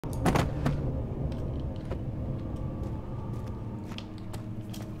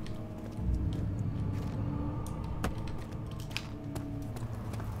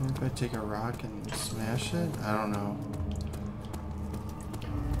Do I take a rock and smash it? I don't know.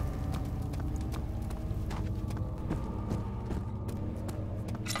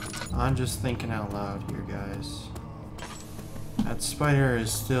 I'm just thinking out loud here, guys. That spider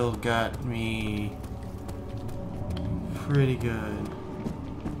has still got me pretty good.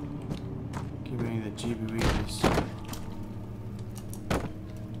 Giving me the GBBs.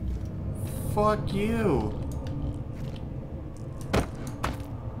 Fuck you!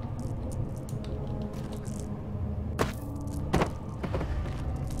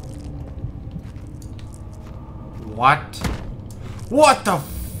 What? What the f—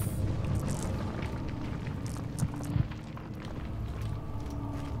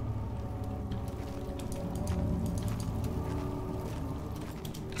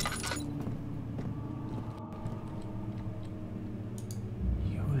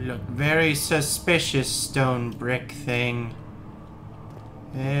 Look very suspicious, stone brick thing.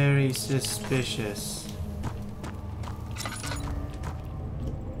 Very suspicious.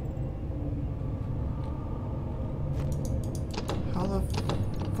 How the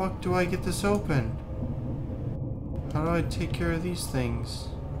fuck do I get this open? How do I take care of these things?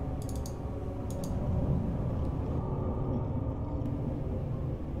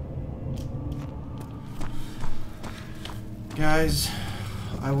 Guys,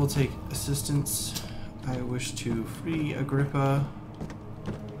 I will take assistance. I wish to free Agrippa.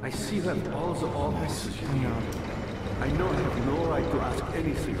 I see that balls are all pieces you need. I know I have no right to ask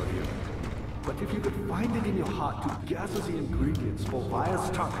anything of you. But if you could find it in your heart to gather the ingredients for Vire's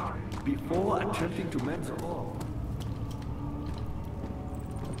tonic before attempting to mend the all.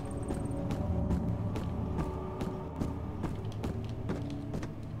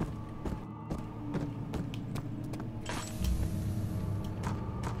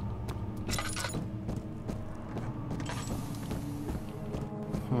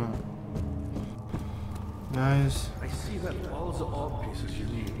 Guys, I see that balls are all pieces you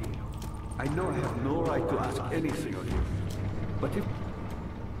need. I know I have no right to ask anything of you. But if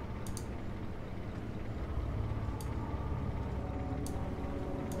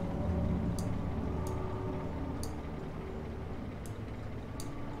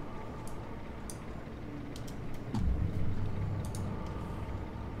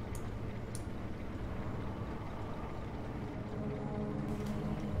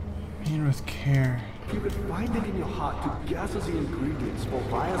man with care. you could find it in your heart to gather the ingredients for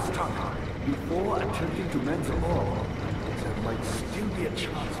Vire's tonic before attempting to mend the all, there might still be a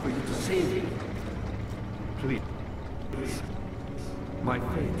chance for you to save me. Please. My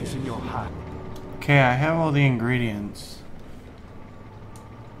faith is in your heart. Okay, I have all the ingredients.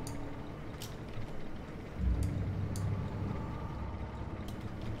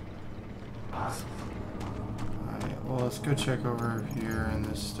 Alright, well, let's go check over here and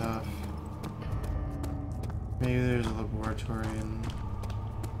this stuff. Maybe there's a laboratory in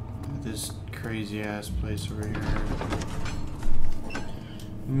this crazy ass place over here.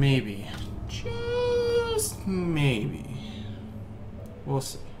 Maybe. Just maybe. We'll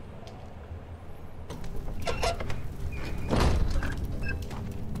see.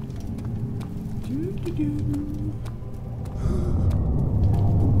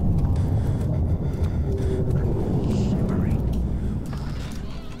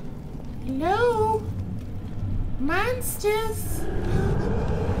 Hello? Monsters?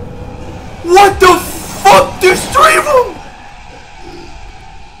 What the fuck? There's 3 of them!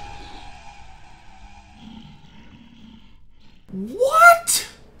 What?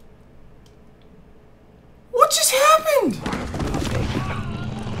 What just happened?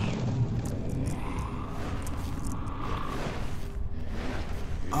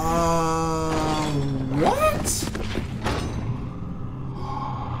 What?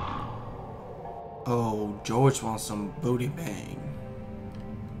 Oh, George wants some booty bang.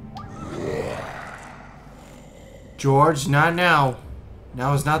 George, not now.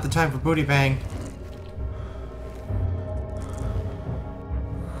 Now is not the time for booty bang.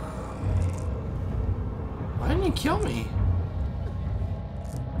 Why didn't you kill me?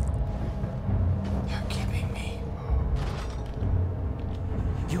 You're keeping me.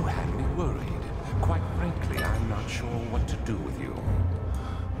 You had me worried. Quite frankly, I'm not sure what to do with you.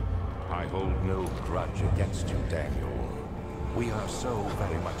 I hold no grudge against you, Daniel. We are so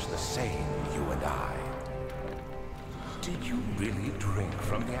very much the same, you and I. Did you really drink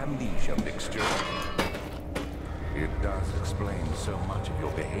from the Amnesia mixture? It does explain so much of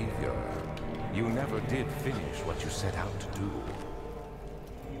your behavior. You never did finish what you set out to do.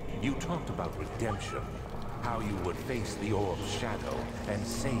 You talked about redemption, how you would face the orb's shadow and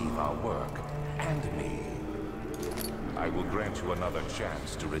save our work, and me. I will grant you another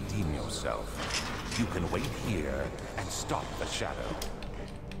chance to redeem yourself. You can wait here and stop the shadow.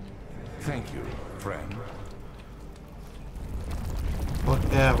 Thank you, friend. Fuck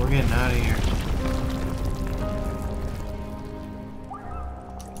that, we're getting out of here.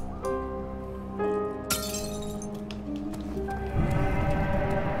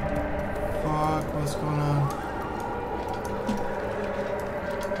 Fuck, what's going on?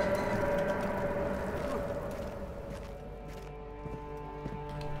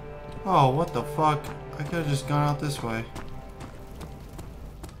 Oh, what the fuck? I could have just gone out this way.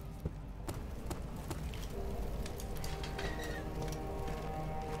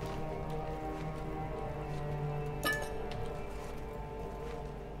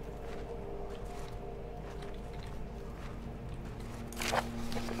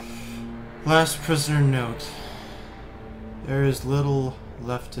 Last prisoner note. There is little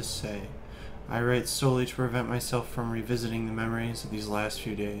left to say. I write solely to prevent myself from revisiting the memories of these last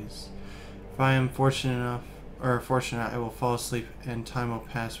few days. If I am fortunate, I will fall asleep and time will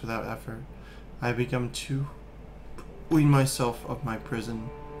pass without effort. I have begun to wean myself of my prison.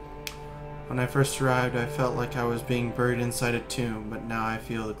 When I first arrived, I felt like I was being buried inside a tomb, but now I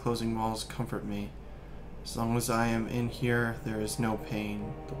feel the closing walls comfort me. As long as I am in here, there is no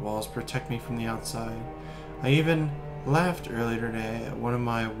pain. The walls protect me from the outside. I even laughed earlier today at one of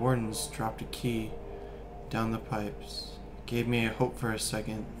my wardens dropped a key down the pipes. It gave me a hope for a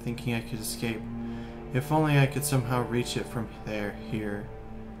second, thinking I could escape. If only I could somehow reach it from here.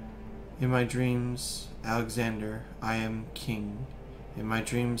 In my dreams, Alexander, I am king. In my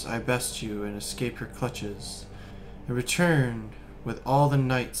dreams, I best you and escape your clutches. I return with all the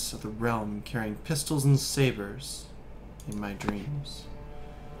knights of the realm carrying pistols and sabers in my dreams.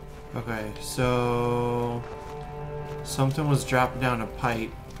 Okay, so something was dropping down a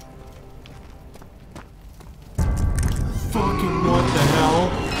pipe. Fucking what the hell?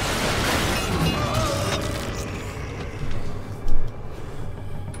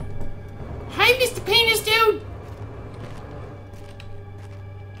 Hi, Mr. Penis Dude!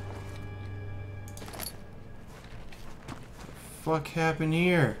 What happened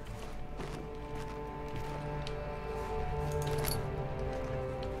here?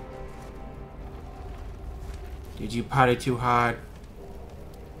 Did you party too hard?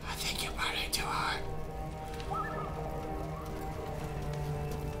 I think you partied too hard.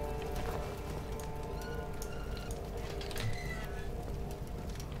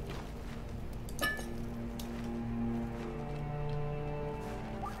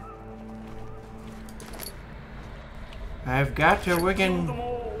 I've got to wicked.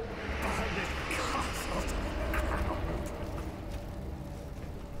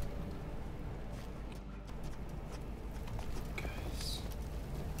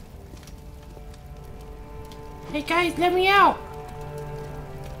 Hey guys, let me out!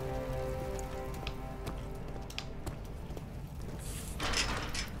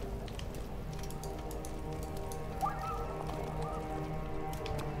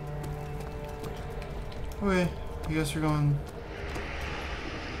 Okay, I guess we're going.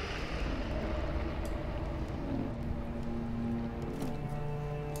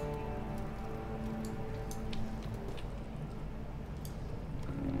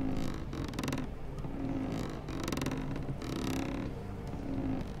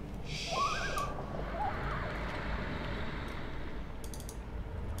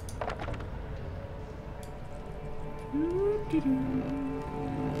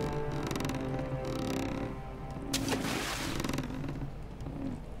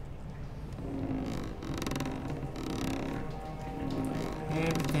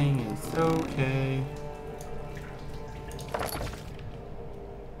 Everything is okay.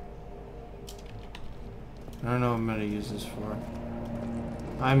 I don't know what I'm gonna use this for.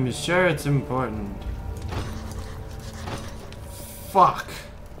 I'm sure it's important. Fuck!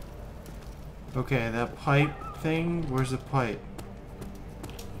 Okay, that pipe thing, where's the pipe?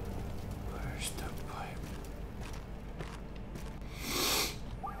 Where's the pipe?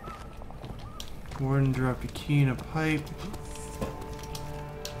 Warden dropped a key in a pipe.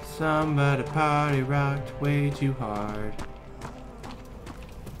 Somebody party rocked way too hard.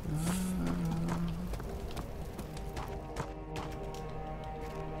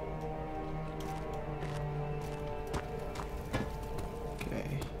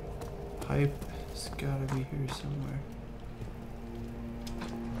 Okay. Pipe's gotta be here somewhere.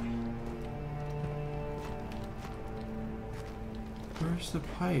 Where's the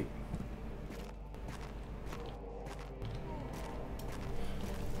pipe?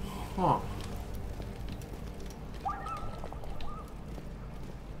 Huh.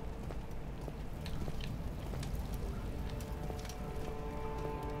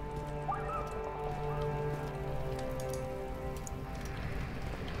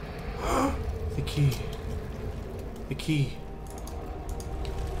 key. The key.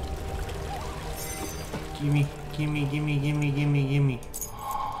 Gimme, gimme, gimme, gimme, gimme, gimme.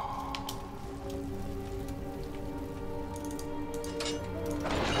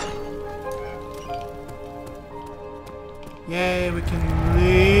 Yay, we can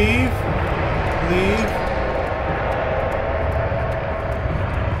leave. Leave.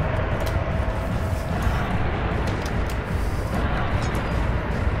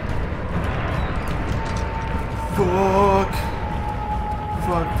 Fuck.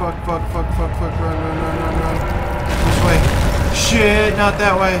 Fuck. Run. Which way? Shit, not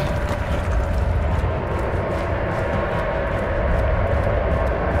that way.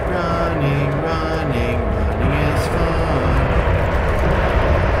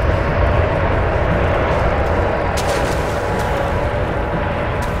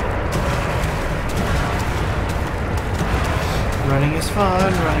 Running is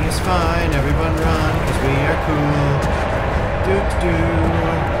fun. Running is fine, everyone run, cause we are cool. We're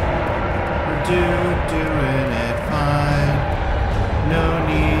doing it fine. No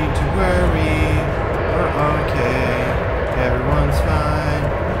need to worry, we're okay, everyone's fine.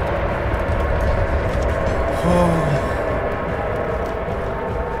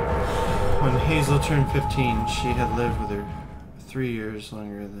 When Hazel turned 15, she had lived with her 3 years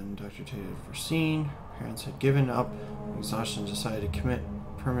longer than Dr. Tate had foreseen. Parents had given up exhaustion, decided to commit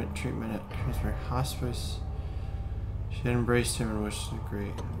permanent treatment at Christmas Hospice. She had embraced him and wished him a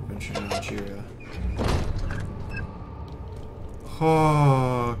great adventure in Algeria.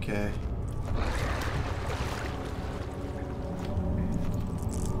 Oh, okay.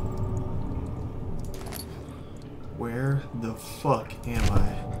 Where the fuck am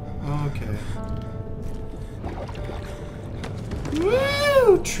I? Okay.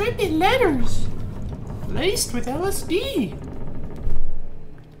 Woo! Trippy letters! Laced with LSD!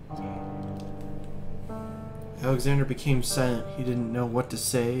 Alexander became silent. He didn't know what to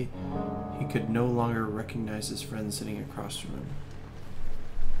say. He could no longer recognize his friend sitting across from him.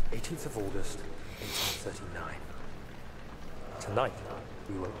 18th of August, 1839. Tonight,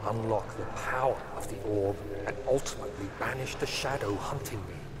 we will unlock the power of the orb and ultimately banish the shadow hunting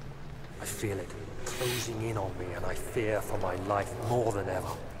me. I feel it closing in on me and I fear for my life more than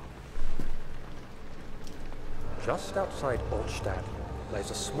ever. Just outside Altstadt lies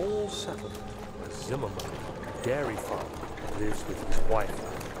a small settlement where Zimmerman, a dairy farmer, lives with his wife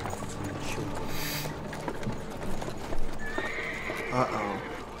and 3 children. Uh-oh.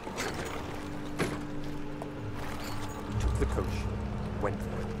 We took the coach, went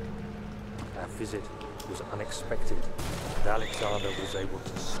there. Our visit was unexpected, and Alexander was able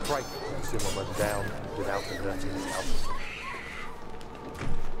to strike Zimmerman down without alerting the others.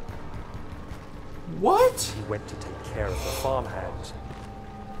 What? He went to take care of the farmhands.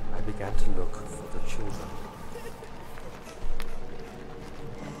 I began to look for the children.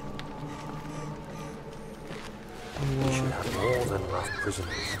 We should have more than enough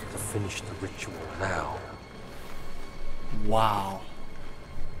prisoners to finish the ritual now. Wow.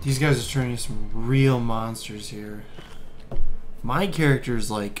 These guys are turning into some real monsters here. My character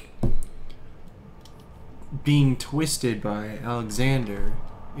is like being twisted by Alexander,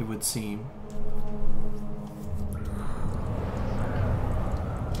 it would seem.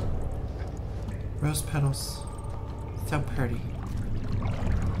 Rose petals. So pretty.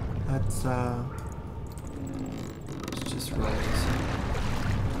 Let's it's just rose.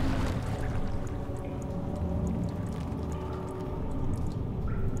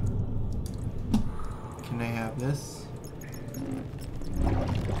 Can I have this?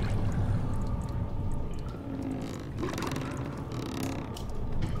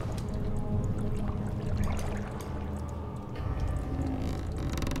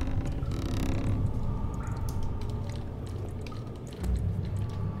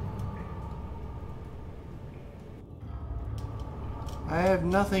 I have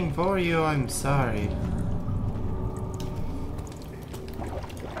nothing for you, I'm sorry.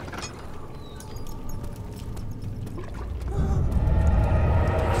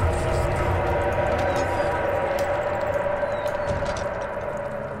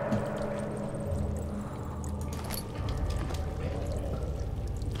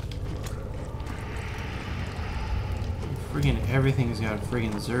 Friggin' everything's got a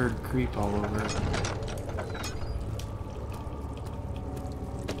friggin' Zerg creep all over it.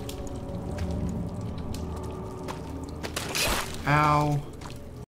 Ow.